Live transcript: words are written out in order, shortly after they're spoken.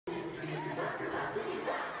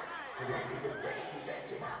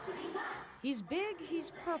He's big,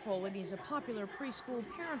 he's purple, and he's a popular preschool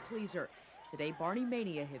parent pleaser. Today, Barney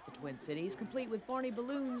Mania hit the Twin Cities, complete with Barney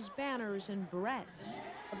balloons, banners, and barrettes.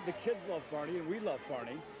 The kids love Barney, and we love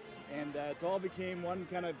Barney. And it's all became one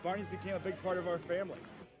kind of, Barney's became a big part of our family.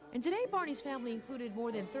 And today, Barney's family included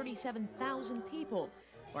more than 37,000 people.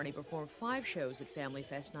 Barney performed 5 shows at Family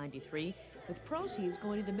Fest 93, with proceeds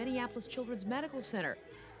going to the Minneapolis Children's Medical Center.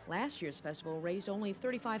 Last year's festival raised only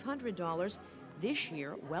 $3,500. This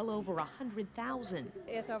year, well over $100,000.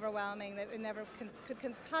 It's overwhelming that we never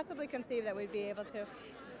could possibly conceive that we'd be able to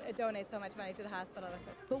donate so much money to the hospital.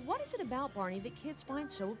 But what is it about Barney that kids find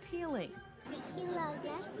so appealing? He loves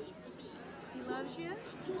us. He loves you?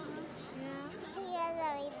 Yeah. He loves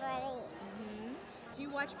everybody. Do you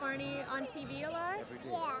watch Barney on TV a lot?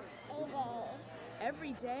 Yeah, he does.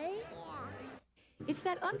 Every day? Yeah. It's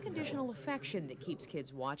that unconditional affection that keeps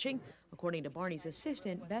kids watching, according to Barney's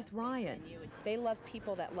assistant, Beth Ryan. They love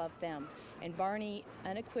people that love them, and Barney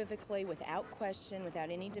unequivocally, without question,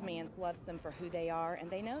 without any demands, loves them for who they are,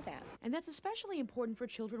 and they know that. And that's especially important for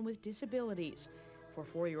children with disabilities. For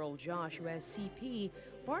 4-year-old Josh, who has CP,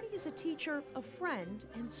 Barney is a teacher, a friend,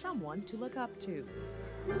 and someone to look up to.